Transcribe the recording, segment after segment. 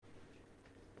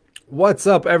What's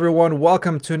up, everyone?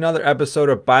 Welcome to another episode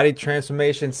of Body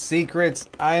Transformation Secrets.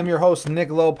 I am your host, Nick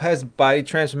Lopez, body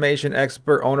transformation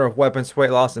expert, owner of Weapons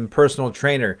Weight Loss, and personal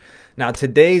trainer. Now,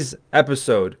 today's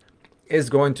episode is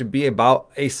going to be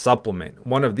about a supplement,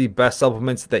 one of the best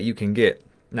supplements that you can get.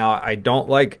 Now, I don't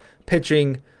like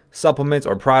pitching supplements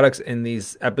or products in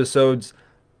these episodes,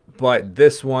 but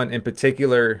this one in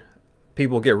particular,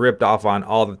 people get ripped off on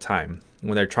all the time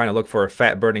when they're trying to look for a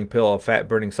fat burning pill, a fat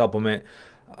burning supplement.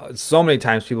 So many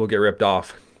times people get ripped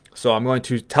off. So I'm going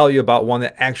to tell you about one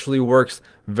that actually works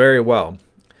very well.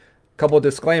 A couple of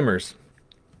disclaimers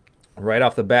right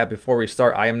off the bat before we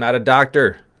start. I am not a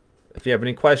doctor. If you have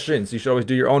any questions, you should always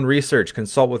do your own research.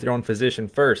 Consult with your own physician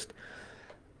first.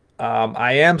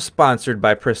 I am sponsored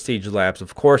by Prestige Labs.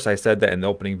 Of course, I said that in the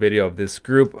opening video of this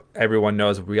group. Everyone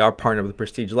knows we are partnered with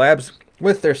Prestige Labs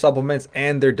with their supplements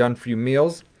and their done-for-you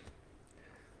meals.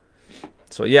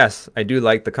 So yes, I do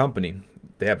like the company.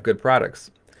 They have good products.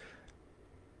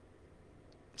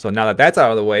 So now that that's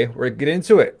out of the way, we're going to get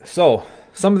into it. So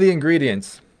some of the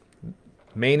ingredients,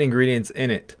 main ingredients in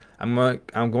it. I'm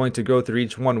going to go through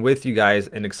each one with you guys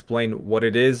and explain what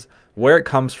it is, where it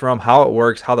comes from, how it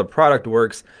works, how the product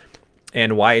works,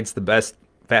 and why it's the best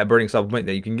fat burning supplement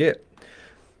that you can get.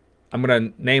 I'm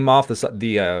going to name off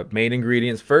the main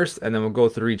ingredients first, and then we'll go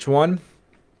through each one.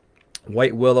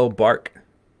 White willow bark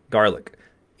garlic,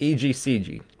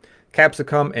 EGCG,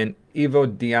 capsicum, and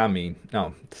evodimine.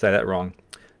 No, say that wrong.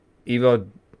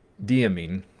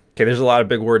 Evodimine. Okay, there's a lot of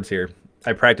big words here.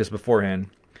 I practiced beforehand.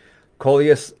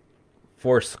 Coleus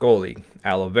forscoli,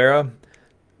 aloe vera,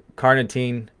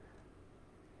 carnitine,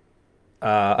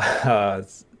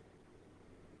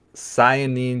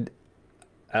 cyanide,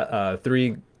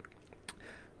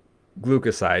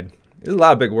 3-glucoside. There's a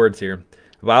lot of big words here,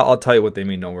 but I'll tell you what they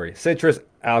mean, don't worry. Citrus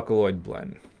alkaloid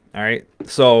blend. All right,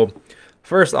 so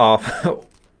first off,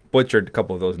 butchered a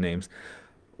couple of those names.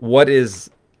 What is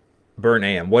Burn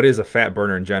AM? What is a fat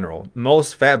burner in general?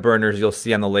 Most fat burners you'll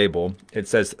see on the label, it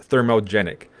says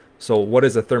thermogenic. So what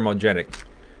is a thermogenic?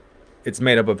 It's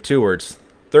made up of two words,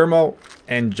 thermo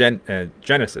and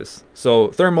genesis. So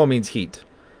thermo means heat,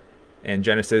 and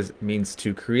genesis means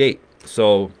to create.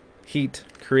 So heat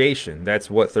creation, that's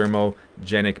what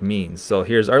thermogenic means. So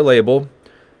here's our label.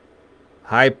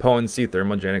 High potency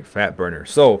thermogenic fat burner.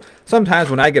 So sometimes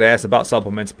when I get asked about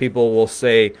supplements, people will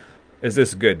say, is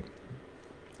this good?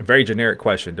 A very generic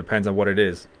question, depends on what it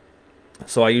is.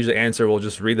 So I usually answer, we'll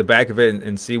just read the back of it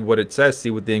and see what it says, see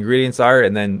what the ingredients are,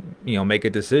 and then, make a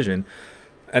decision.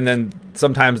 And then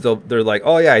sometimes they're like,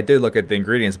 oh yeah, I did look at the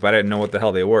ingredients, but I didn't know what the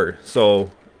hell they were. So,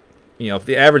 if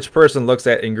the average person looks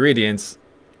at ingredients,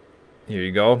 here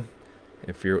you go.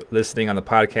 If you're listening on the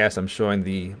podcast, I'm showing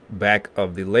the back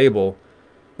of the label.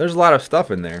 There's a lot of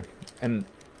stuff in there, and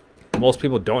most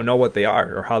people don't know what they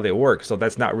are or how they work, so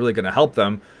that's not really going to help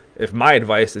them if my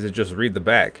advice is to just read the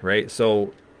back, right?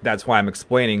 So that's why I'm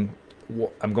going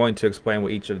to explain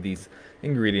what each of these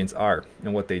ingredients are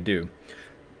and what they do.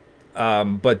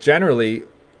 But generally,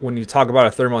 when you talk about a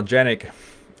thermogenic,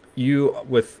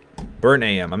 with Burn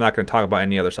AM, I'm not going to talk about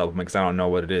any other supplement because I don't know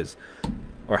what it is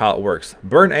or how it works.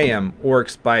 Burn AM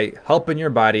works by helping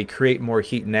your body create more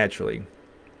heat naturally.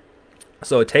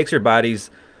 So it takes your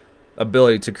body's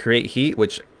ability to create heat,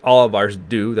 which all of ours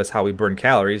do. That's how we burn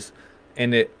calories.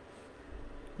 And it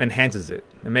enhances it.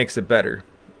 It makes it better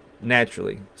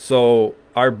naturally. So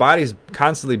our bodies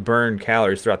constantly burn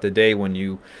calories throughout the day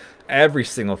every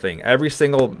single thing, every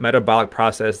single metabolic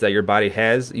process that your body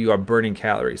has, you are burning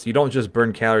calories. You don't just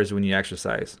burn calories when you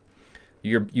exercise.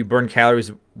 You burn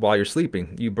calories while you're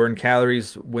sleeping. You burn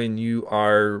calories when you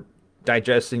are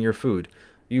digesting your food.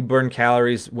 You burn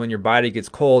calories when your body gets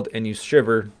cold and you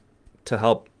shiver to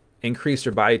help increase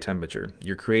your body temperature.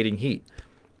 You're creating heat.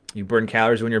 You burn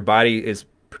calories when your body is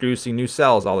producing new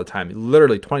cells all the time.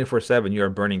 Literally 24/7, you are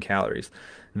burning calories.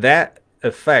 That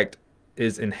effect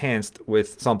is enhanced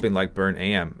with something like Burn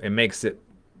AM. It makes it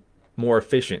more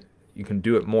efficient. You can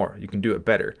do it more. You can do it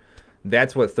better.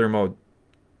 That's what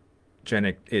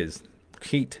thermogenic is.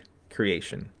 Heat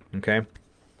creation. Okay?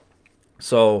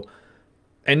 So,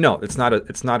 and no, it's not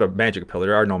a magic pill.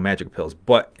 There are no magic pills.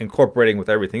 But incorporating with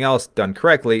everything else done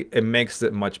correctly, it makes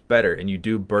it much better. And you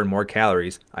do burn more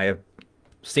calories. I have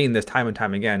seen this time and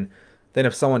time again than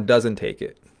if someone doesn't take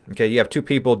it. Okay, you have two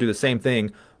people do the same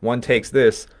thing. One takes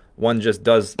this. One just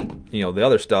does, the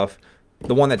other stuff.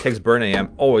 The one that takes Burn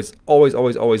AM always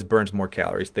burns more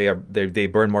calories. They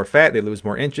burn more fat. They lose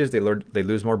more inches. They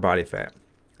lose more body fat.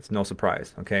 It's no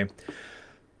surprise. Okay.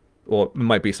 Well, it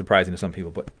might be surprising to some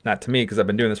people, but not to me because I've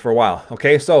been doing this for a while.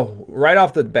 Okay, so right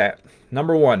off the bat,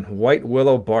 number one, white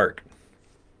willow bark.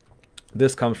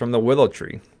 This comes from the willow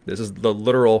tree. This is the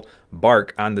literal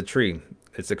bark on the tree.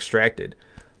 It's extracted.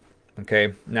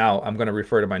 Okay, now I'm going to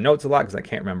refer to my notes a lot because I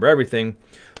can't remember everything,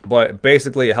 but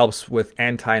basically it helps with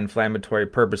anti-inflammatory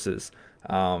purposes.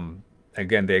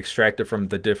 Again, they extract it from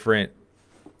the different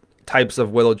types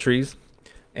of willow trees,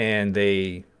 and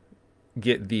they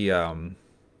get the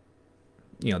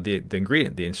the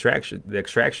ingredient, the extraction.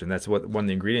 That's what one of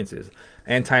the ingredients is.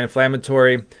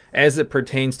 Anti-inflammatory, as it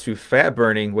pertains to fat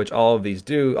burning, which all of these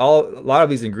do. A lot of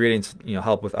these ingredients,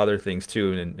 help with other things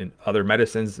too, and other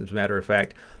medicines, as a matter of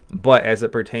fact. But as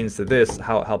it pertains to this,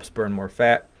 how it helps burn more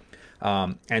fat.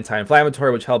 Anti-inflammatory,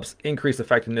 which helps increase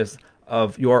effectiveness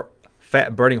of your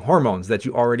fat burning hormones that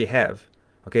you already have.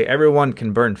 Okay, everyone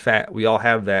can burn fat. We all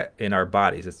have that in our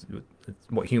bodies. It's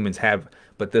what humans have,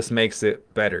 but this makes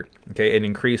it better. Okay, it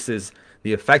increases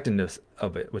the effectiveness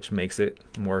of it, which makes it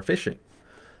more efficient.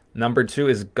 Number 2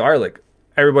 is garlic.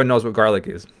 Everyone knows what garlic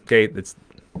is. Okay, it's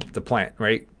the plant,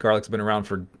 right? Garlic's been around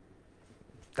for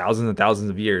thousands and thousands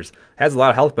of years. It has a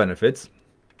lot of health benefits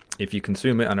if you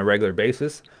consume it on a regular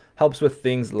basis. Helps with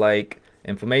things like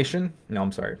inflammation. No,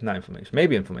 I'm sorry, not inflammation.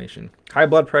 Maybe inflammation. High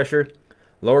blood pressure,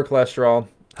 lower cholesterol.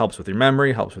 Helps with your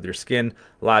memory. Helps with your skin.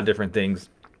 A lot of different things.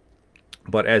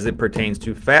 But as it pertains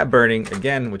to fat burning,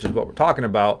 again, which is what we're talking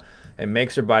about, it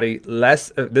makes your body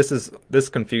less. This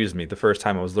confused me the first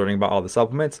time I was learning about all the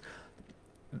supplements.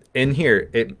 In here,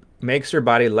 it makes your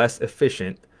body less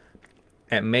efficient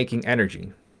at making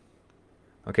energy.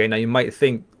 Okay, now you might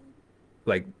think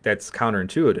like that's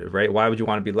counterintuitive, right? Why would you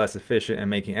want to be less efficient at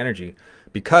making energy?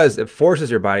 Because it forces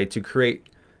your body to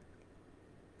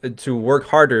work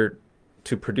harder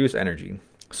to produce energy.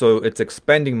 So it's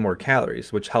expending more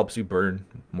calories, which helps you burn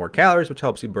more calories, which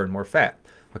helps you burn more fat.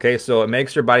 Okay, so it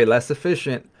makes your body less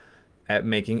efficient at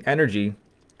making energy,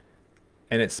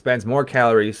 and it spends more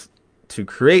calories to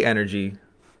create energy,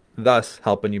 thus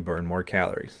helping you burn more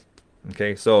calories.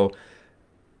 Okay, so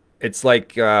it's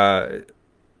like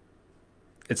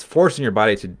it's forcing your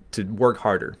body to work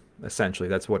harder. Essentially,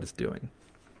 that's what it's doing.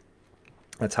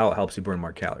 That's how it helps you burn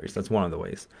more calories. That's one of the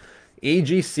ways.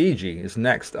 EGCG is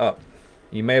next up.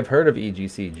 You may have heard of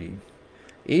EGCG.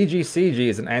 EGCG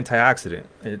is an antioxidant.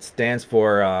 It stands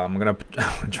for, I'm going to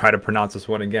try to pronounce this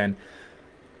one again,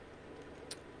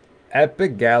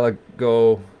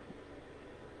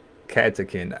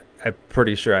 epigallocatechin. I'm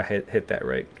pretty sure I hit that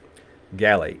right.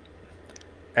 Gallate.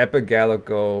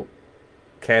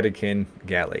 Epigallocatechin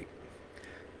gallate.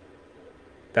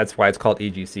 That's why it's called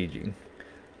EGCG.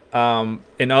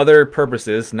 In other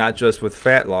purposes, not just with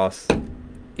fat loss,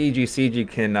 EGCG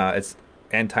can, it's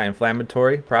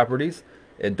anti-inflammatory properties.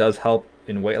 It does help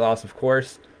in weight loss, of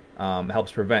course. It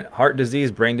helps prevent heart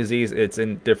disease, brain disease. It's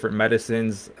in different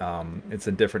medicines. It's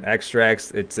in different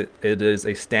extracts. It is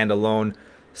a standalone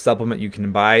supplement you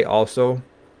can buy also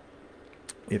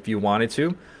if you wanted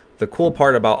to. The cool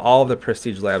part about all of the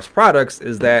Prestige Labs products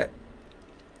is that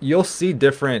you'll see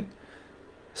different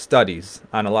studies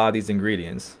on a lot of these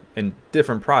ingredients in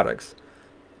different products.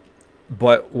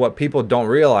 But what people don't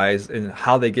realize and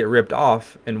how they get ripped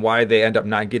off and why they end up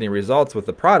not getting results with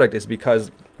the product is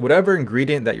because whatever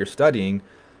ingredient that you're studying,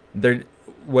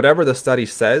 whatever the study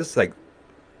says, like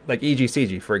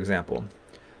EGCG, for example,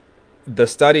 the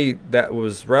study that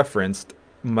was referenced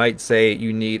might say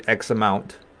you need X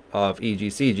amount of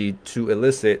EGCG to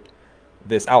elicit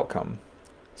this outcome.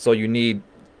 So you need,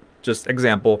 just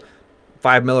example,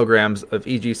 5 milligrams of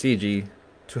EGCG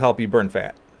to help you burn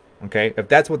fat. Okay, if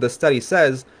that's what the study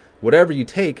says, whatever you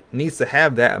take needs to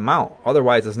have that amount.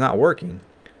 Otherwise, it's not working.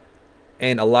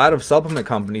 And a lot of supplement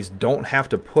companies don't have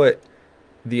to put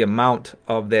the amount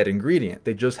of that ingredient.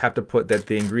 They just have to put that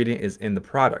the ingredient is in the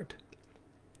product.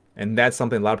 And that's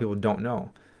something a lot of people don't know.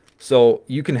 So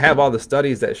you can have all the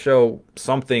studies that show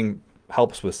something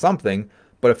helps with something,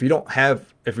 but if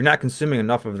you're not consuming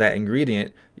enough of that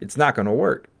ingredient, it's not going to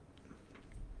work.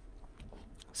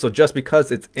 So just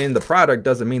because it's in the product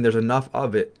doesn't mean there's enough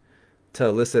of it to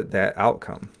elicit that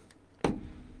outcome.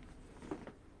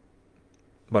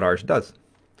 But ours does.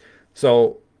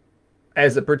 So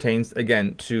as it pertains,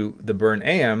 again, to the Burn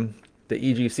AM, the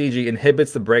EGCG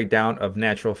inhibits the breakdown of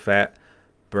natural fat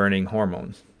burning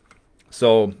hormones.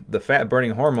 So the fat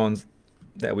burning hormones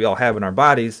that we all have in our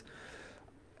bodies,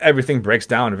 everything breaks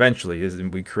down eventually.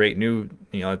 We create new,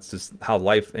 it's just how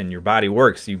life in your body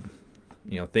works.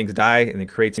 Things die and it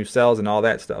creates new cells and all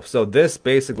that stuff. So this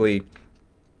basically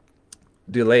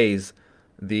delays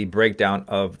the breakdown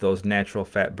of those natural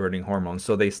fat burning hormones.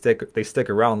 So they stick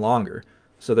around longer.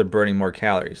 So they're burning more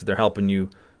calories. They're helping you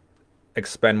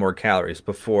expend more calories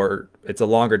before it's a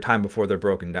longer time before they're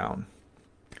broken down.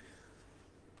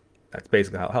 That's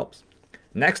basically how it helps.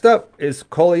 Next up is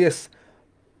Coleus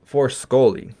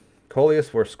forscoli. Coleus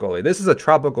forscoli. This is a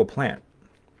tropical plant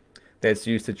that's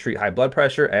used to treat high blood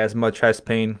pressure, asthma, chest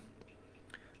pain,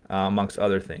 amongst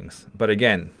other things. But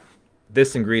again,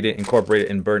 this ingredient incorporated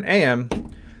in Burn AM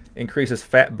increases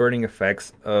fat burning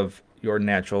effects of your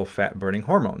natural fat burning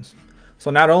hormones.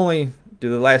 So not only do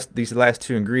these last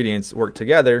two ingredients work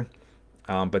together,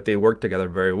 but they work together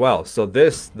very well. So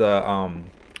the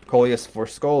Coleus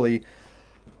forscoli,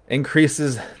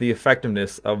 increases the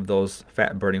effectiveness of those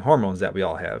fat burning hormones that we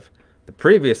all have. The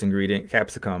previous ingredient,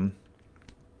 capsicum,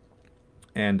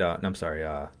 and I'm sorry,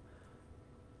 oh,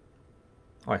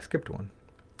 I skipped one.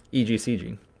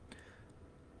 EGCG.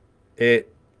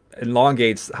 It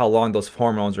elongates how long those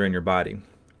hormones are in your body.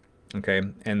 Okay,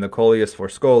 and the Coleus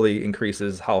forscoli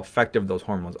increases how effective those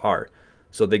hormones are.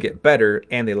 So they get better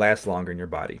and they last longer in your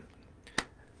body.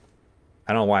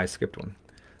 I don't know why I skipped one.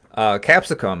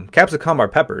 Capsicum. Capsicum are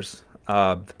peppers.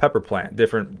 The pepper plant.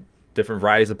 Different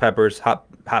varieties of peppers. Hot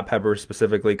peppers,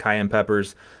 specifically cayenne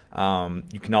peppers.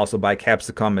 You can also buy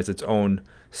capsicum as its own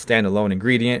standalone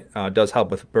ingredient. It does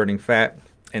help with burning fat,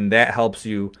 and that helps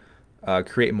you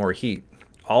create more heat.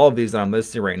 All of these that I'm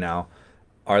listing right now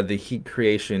are the heat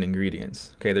creation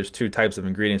ingredients. Okay, there's two types of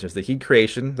ingredients. There's the heat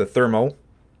creation, the thermo,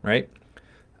 right?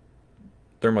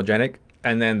 Thermogenic,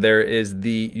 and then there is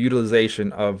the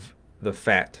utilization of the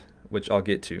fat, which I'll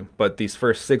get to. But these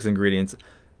first six ingredients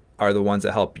are the ones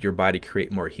that help your body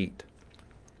create more heat.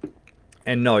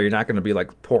 And no, you're not going to be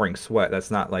like pouring sweat. That's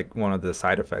not like one of the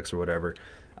side effects or whatever.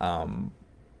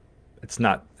 It's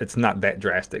not that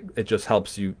drastic. It just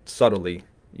helps you subtly.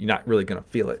 You're not really going to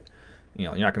feel it. You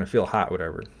know, you're not going to feel hot,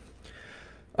 whatever.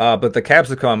 But the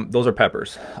capsicum, those are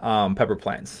peppers, pepper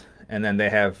plants, and then they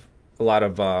have a lot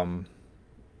of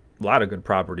good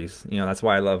properties. You know, that's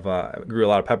why I grew a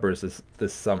lot of peppers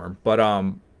this summer. But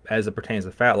as it pertains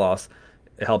to fat loss,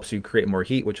 it helps you create more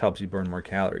heat, which helps you burn more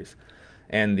calories.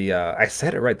 And I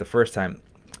said it right the first time,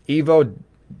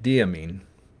 evodimine.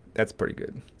 That's pretty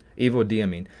good.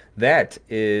 Evodimine. That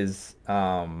is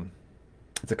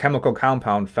it's a chemical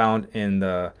compound found in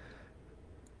the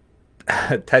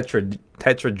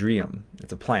Tetradrium.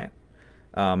 It's a plant.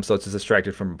 So it's just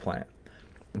extracted from a plant.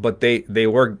 But they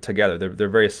work together. They're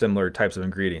very similar types of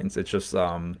ingredients. It's just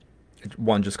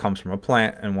one just comes from a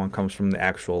plant and one comes from the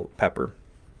actual pepper.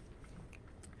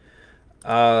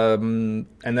 And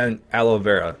then aloe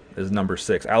vera is number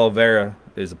 6. Aloe vera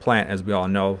is a plant, as we all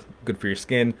know, good for your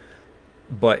skin.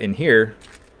 But in here,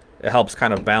 it helps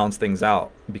kind of balance things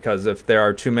out, because if there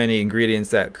are too many ingredients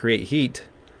that create heat,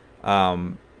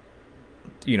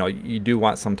 you know, you do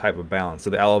want some type of balance. So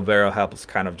the aloe vera helps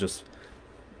kind of just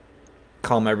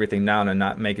calm everything down and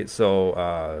not make it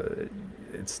so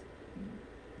it's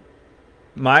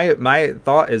my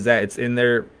thought is that it's in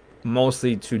there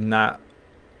mostly to not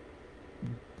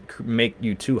make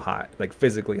you too hot, like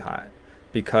physically hot,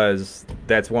 because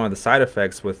that's one of the side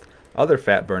effects with other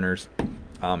fat burners.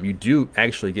 You do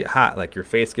actually get hot, like your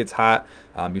face gets hot,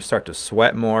 you start to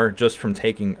sweat more just from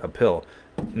taking a pill.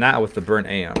 Not with the Burn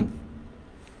AM,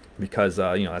 because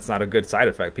you know, that's not a good side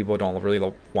effect. People don't really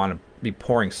want to be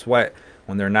pouring sweat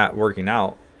when they're not working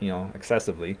out, you know,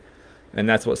 excessively. And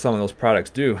that's what some of those products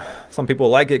do. Some people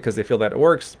like it because they feel that it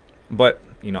works, but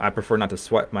you know, I prefer not to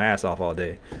sweat my ass off all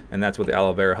day, and that's what the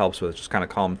aloe vera helps with, just kind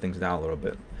of calm things down a little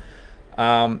bit.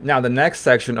 Now the next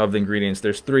section of the ingredients,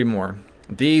 there's 3 more.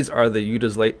 These are the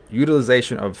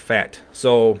utilization of fat.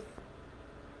 So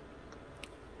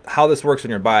how this works in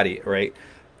your body, right?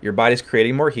 Your body's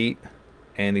creating more heat,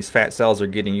 and these fat cells are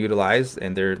getting utilized,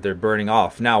 and they're burning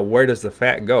off. Now, where does the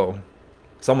fat go?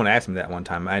 Someone asked me that one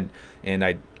time, and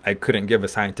I couldn't give a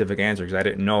scientific answer because I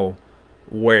didn't know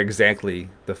where exactly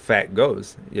the fat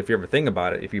goes. If you ever think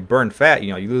about it, if you burn fat,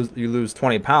 you know, you lose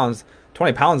 20 pounds.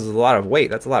 20 pounds is a lot of weight.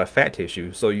 That's a lot of fat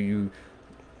tissue. So you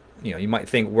know, you might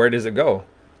think, where does it go?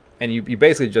 And you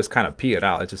basically just kind of pee it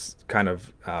out. It's just kind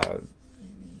of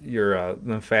your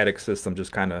lymphatic system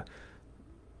just kind of,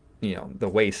 you know, the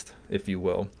waste, if you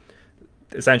will.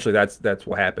 Essentially, that's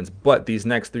what happens. But these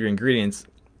next 3 ingredients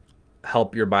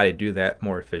help your body do that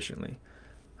more efficiently,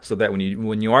 so that when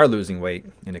you are losing weight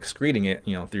and excreting it,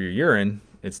 you know, through your urine,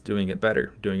 it's doing it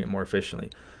better, doing it more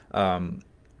efficiently.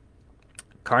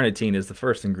 Carnitine is the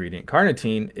first ingredient.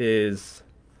 Carnitine is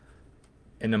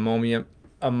an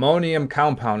ammonium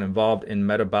compound involved in in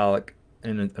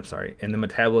the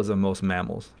metabolism of most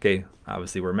mammals. Okay,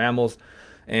 obviously we're mammals,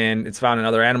 and it's found in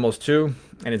other animals too,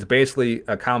 and it's basically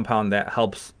a compound that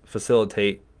helps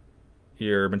facilitate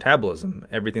your metabolism,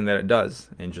 everything that it does,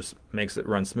 and just makes it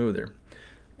run smoother,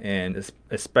 and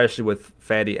especially with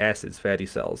fatty acids, fatty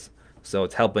cells. So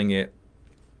it's helping it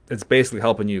it's basically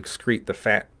helping you excrete the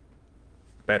fat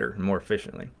better and more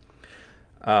efficiently.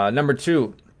 Number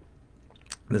two,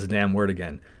 this damn word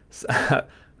again. I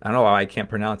don't know why I can't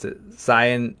pronounce it.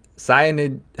 Cyanidin.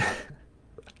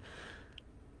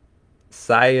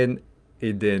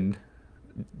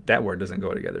 That word doesn't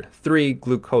go together.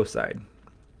 3-glucoside.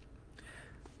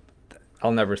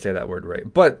 I'll never say that word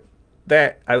right, but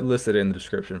that I listed it in the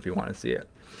description if you want to see it.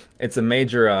 It's a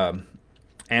major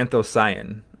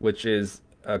anthocyanin, which is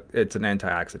it's an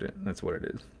antioxidant. That's what it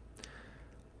is.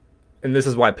 And this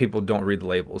is why people don't read the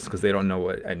labels because they don't know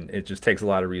what, and it just takes a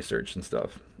lot of research and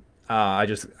stuff. I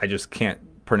just can't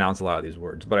pronounce a lot of these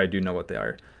words, but I do know what they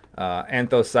are.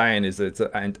 Anthocyanin it's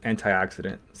an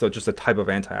antioxidant, so it's just a type of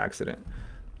antioxidant.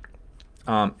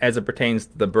 As it pertains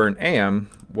to the Burn AM,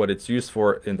 what it's used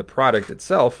for in the product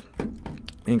itself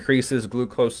increases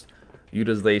glucose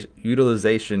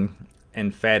utilization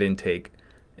and fat intake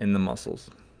in the muscles.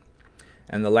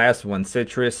 And the last one,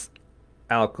 citrus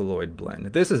alkaloid blend.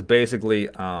 This is basically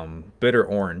bitter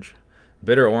orange.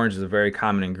 Bitter orange is a very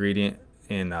common ingredient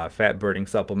in fat burning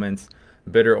supplements.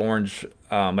 Bitter orange,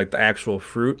 like the actual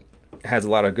fruit, has a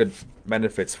lot of good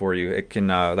benefits for you. It can,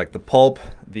 like the pulp,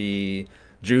 the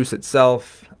juice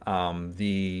itself,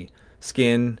 the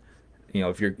skin. You know,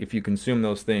 if you consume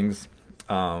those things,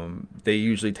 they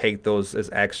usually take those as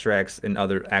extracts in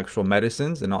other actual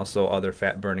medicines and also other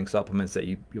fat burning supplements that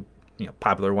you know,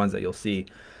 popular ones that you'll see.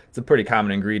 It's a pretty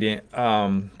common ingredient.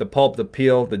 The pulp, the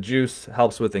peel, the juice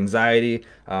helps with anxiety,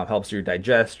 helps your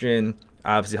digestion,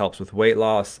 obviously helps with weight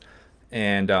loss.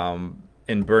 And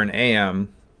in Burn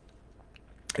AM,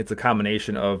 it's a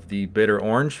combination of the bitter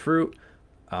orange fruit,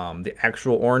 the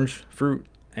actual orange fruit,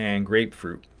 and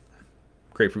grapefruit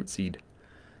seed.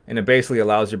 And it basically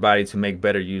allows your body to make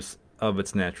better use of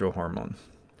its natural hormones.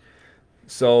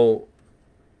 So,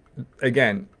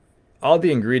 again, all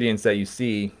the ingredients that you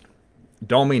see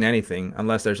don't mean anything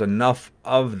unless there's enough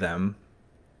of them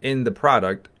in the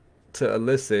product to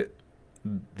elicit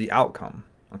the outcome.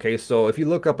 Okay, so if you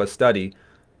look up a study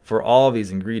for all of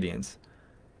these ingredients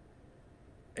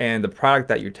and the product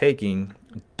that you're taking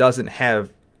doesn't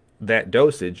have that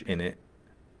dosage in it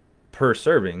per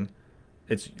serving,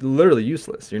 it's literally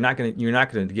useless. You're not gonna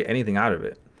get anything out of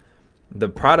it. The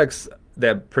products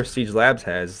that Prestige Labs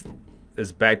has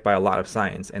is backed by a lot of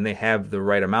science, and they have the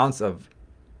right amounts of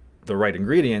the right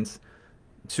ingredients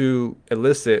to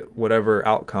elicit whatever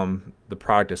outcome the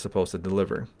product is supposed to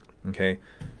deliver. Okay.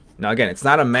 Now again, it's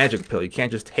not a magic pill. You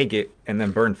can't just take it and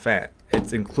then burn fat.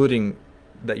 It's including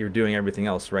that you're doing everything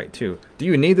else right too. Do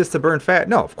you need this to burn fat?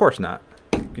 No, of course not.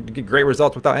 You can get great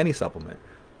results without any supplement,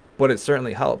 but it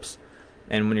certainly helps.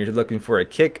 And when you're looking for a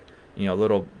kick, you know, a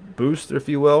little boost, if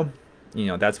you will, you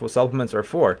know, that's what supplements are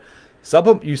for.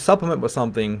 You supplement with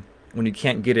something when you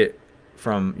can't get it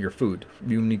from your food.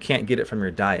 You can't get it from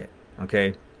your diet,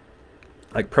 okay?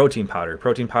 Like protein powder.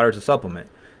 Protein powder is a supplement.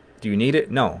 Do you need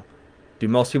it? No. Do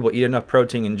most people eat enough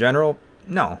protein in general?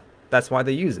 No. That's why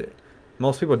they use it.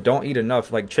 Most people don't eat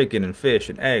enough like chicken and fish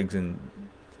and eggs and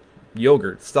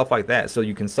yogurt, stuff like that. So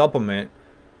you can supplement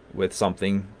with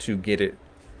something to get it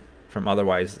from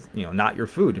otherwise, you know, not your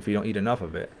food if you don't eat enough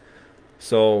of it.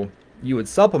 So you would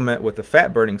supplement with a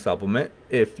fat burning supplement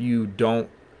if you don't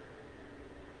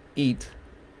eat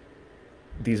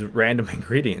these random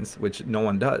ingredients, which no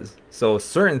one does. So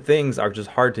certain things are just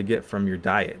hard to get from your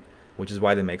diet, which is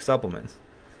why they make supplements.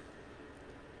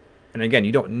 And again,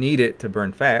 you don't need it to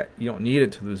burn fat. You don't need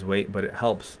it to lose weight, but it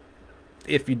helps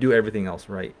if you do everything else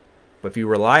right. But if you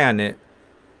rely on it,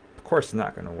 of course it's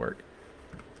not going to work.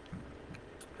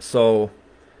 So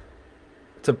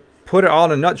to put it all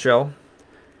in a nutshell,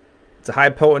 it's a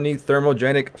high potency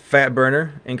thermogenic fat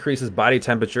burner, increases body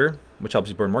temperature, which helps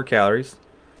you burn more calories.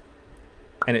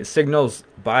 And it signals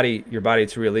your body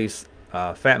to release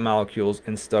fat molecules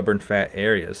in stubborn fat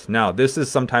areas. Now, this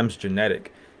is sometimes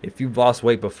genetic. If you've lost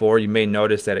weight before, you may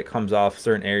notice that it comes off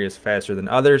certain areas faster than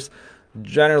others.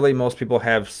 Generally, most people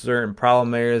have certain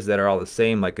problem areas that are all the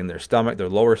same, like in their stomach, their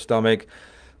lower stomach,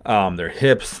 their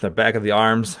hips, the back of the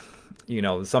arms. You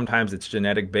know, sometimes it's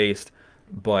genetic based,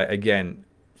 but again,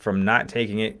 from not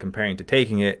taking it, comparing to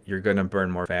taking it, you're going to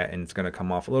burn more fat and it's going to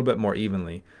come off a little bit more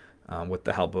evenly with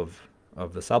the help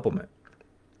of the supplement.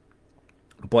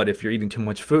 But if you're eating too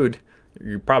much food,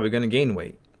 you're probably going to gain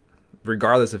weight,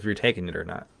 regardless if you're taking it or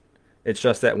not. It's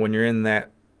just that when you're in that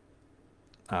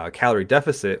calorie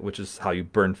deficit, which is how you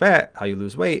burn fat, how you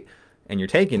lose weight, and you're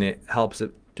taking it, helps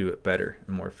it do it better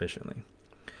and more efficiently.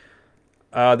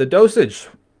 The dosage,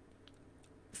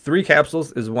 3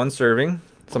 capsules is 1 serving.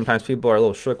 Sometimes people are a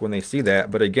little shook when they see that,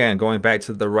 but again, going back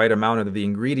to the right amount of the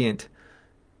ingredient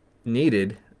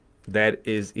needed that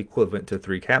is equivalent to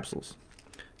 3 capsules.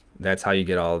 That's how you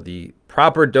get all the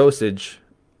proper dosage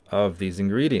of these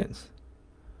ingredients.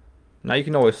 Now you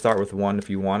can always start with 1 if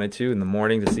you wanted to in the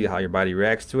morning to see how your body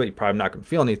reacts to it. You're probably not going to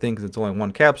feel anything because it's only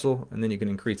 1 capsule, and then you can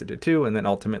increase it to 2, and then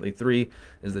ultimately 3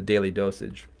 is the daily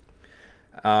dosage.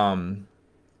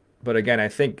 But again, I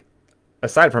think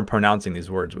aside from pronouncing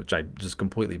these words, which I just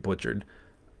completely butchered,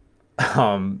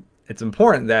 it's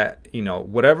important that,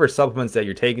 whatever supplements that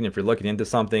you're taking, if you're looking into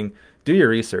something, do your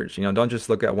research. Don't just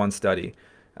look at one study,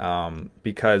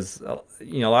 because a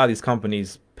lot of these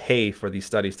companies pay for these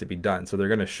studies to be done, so they're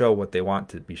going to show what they want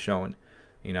to be shown,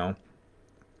 you know.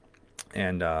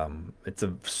 And it's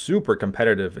a super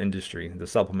competitive industry, the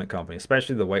supplement company,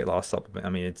 especially the weight loss supplement. I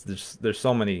mean, there's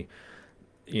so many,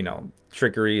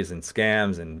 trickeries and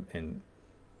scams and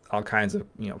all kinds of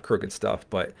crooked stuff,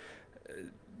 but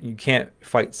you can't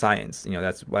fight science.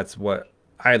 That's what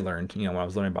I learned. When I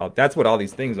was learning about. That's what all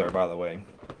these things are, by the way.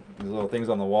 These little things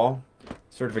on the wall,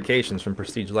 certifications from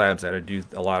Prestige Labs that I do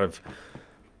a lot of.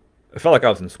 I felt like I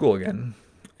was in school again,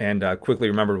 and quickly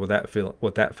remembered what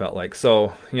that felt like.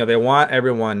 So they want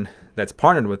everyone that's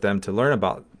partnered with them to learn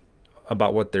about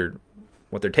what they're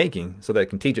taking, so they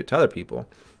can teach it to other people.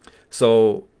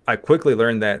 So I quickly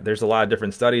learned that there's a lot of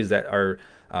different studies that are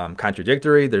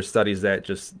contradictory. There's studies that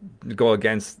just go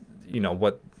against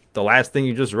what the last thing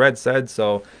you just read said.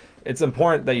 So it's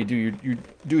important that you do your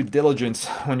due diligence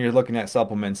when you're looking at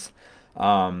supplements.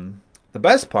 The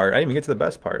best part, I didn't even get to the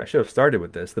best part. I should have started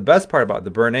with this. The best part about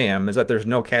the Burn AM is that there's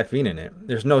no caffeine in it.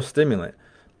 There's no stimulant.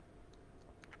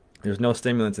 There's no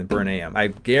stimulants in Burn AM. I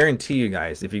guarantee you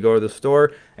guys, if you go to the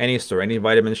store, any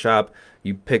vitamin shop,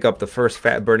 you pick up the first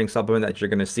fat burning supplement that you're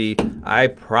going to see, I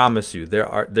promise you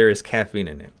there is caffeine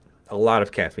in it. A lot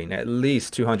of caffeine, at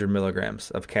least 200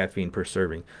 milligrams of caffeine per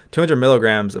serving. 200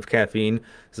 milligrams of caffeine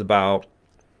is about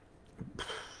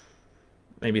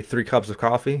maybe 3 cups of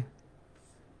coffee.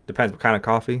 Depends what kind of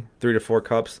coffee, 3 to 4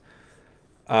 cups.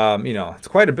 It's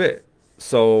quite a bit.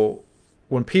 So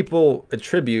when people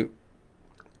attribute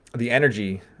the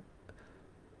energy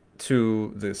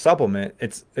to the supplement,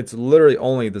 it's literally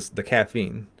only the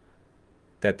caffeine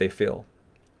that they feel.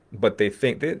 But they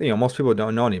think most people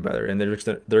don't know any better, and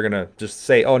they're gonna just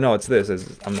say, oh no, it's this.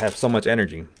 I'm gonna have so much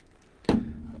energy,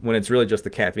 when it's really just the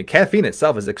caffeine. Caffeine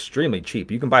itself is extremely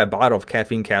cheap. You can buy a bottle of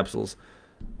caffeine capsules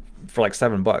for like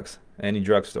 $7 at any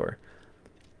drugstore.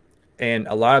 And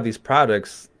a lot of these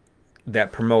products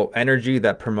that promote energy,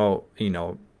 that promote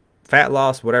fat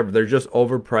loss, whatever, they're just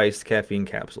overpriced caffeine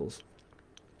capsules.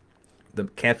 The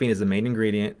caffeine is the main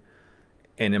ingredient,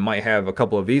 and it might have a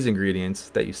couple of these ingredients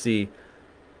that you see,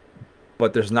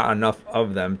 but there's not enough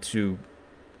of them to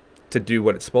do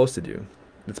what it's supposed to do.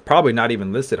 It's probably not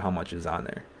even listed how much is on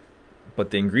there,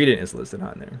 but the ingredient is listed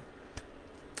on there.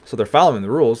 So they're following the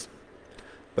rules.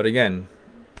 But again,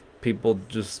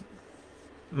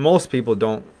 most people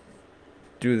don't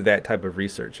do that type of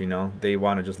research. They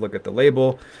want to just look at the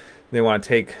label. They want to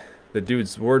take the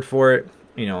dude's word for it.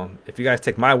 If you guys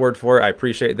take my word for it, I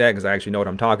appreciate that, because I actually know what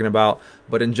I'm talking about.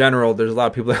 But in general, there's a lot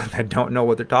of people that don't know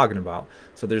what they're talking about,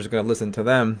 so they're just going to listen to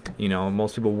them.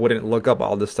 Most people wouldn't look up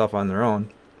all this stuff on their own,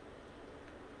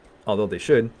 although they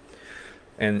should.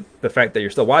 And the fact that you're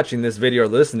still watching this video or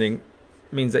listening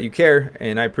means that you care,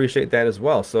 and I appreciate that as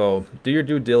well. So do your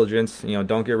due diligence.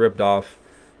 Don't get ripped off.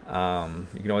 You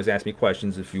can always ask me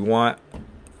questions if you want.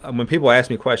 When people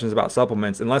ask me questions about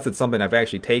supplements, unless it's something I've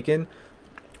actually taken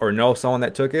or know someone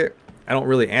that took it, I don't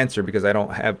really answer, because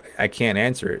I can't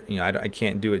answer it. I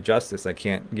can't do it justice. I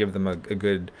can't give them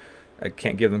good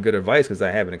advice, because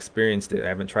I haven't experienced it. I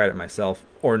haven't tried it myself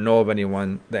or know of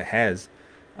anyone that has.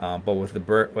 But with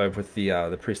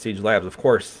the Prestige Labs, of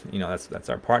course, that's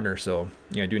our partner. So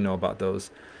I do know about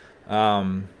those.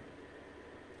 I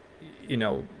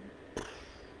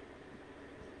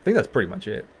think that's pretty much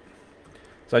it.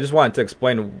 So I just wanted to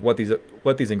explain what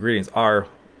these ingredients are,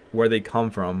 where they come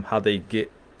from, how they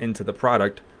get into the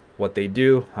product, what they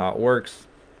do, how it works,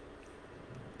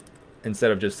 instead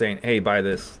of just saying, hey, buy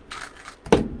this,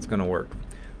 it's gonna work.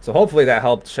 So hopefully that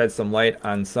helped shed some light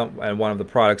on one of the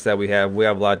products that we have. We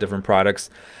have a lot of different products,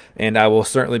 and I will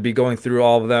certainly be going through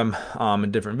all of them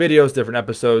in different videos, different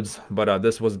episodes. But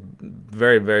this was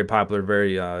very, very popular,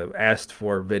 very asked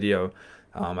for video.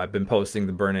 I've been posting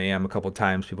the Burn AM a couple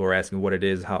times. People were asking what it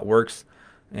is, how it works,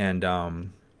 and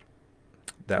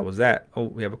that was that. Oh,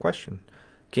 we have a question.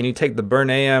 Can you take the Burn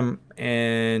AM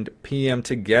and PM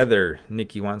together?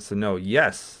 Nikki wants to know.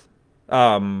 Yes,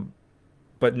 but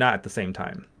not at the same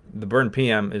time. The Burn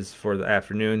PM is for the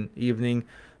afternoon, evening.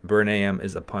 Burn AM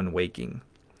is upon waking.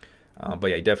 But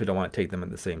yeah, you definitely don't want to take them at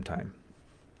the same time.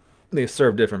 They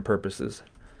serve different purposes.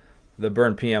 The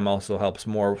burn PM also helps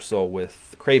more so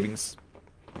with cravings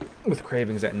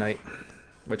at night,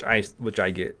 which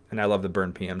I get, and I love the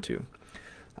burn PM too.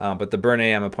 But the burn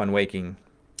AM upon waking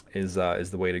is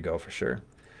the way to go for sure.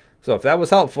 So if that was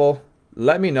helpful,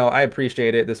 let me know. I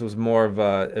appreciate it. This was more of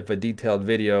a detailed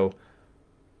video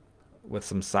with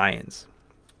some science.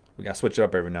 We got to switch it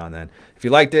up every now and then. If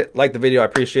you liked it, like the video. I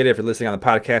appreciate it. If you're listening on the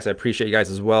podcast, I appreciate you guys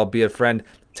as well. Be a friend.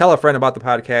 Tell a friend about the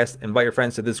podcast. Invite your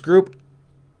friends to this group.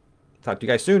 Talk to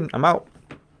you guys soon. I'm out.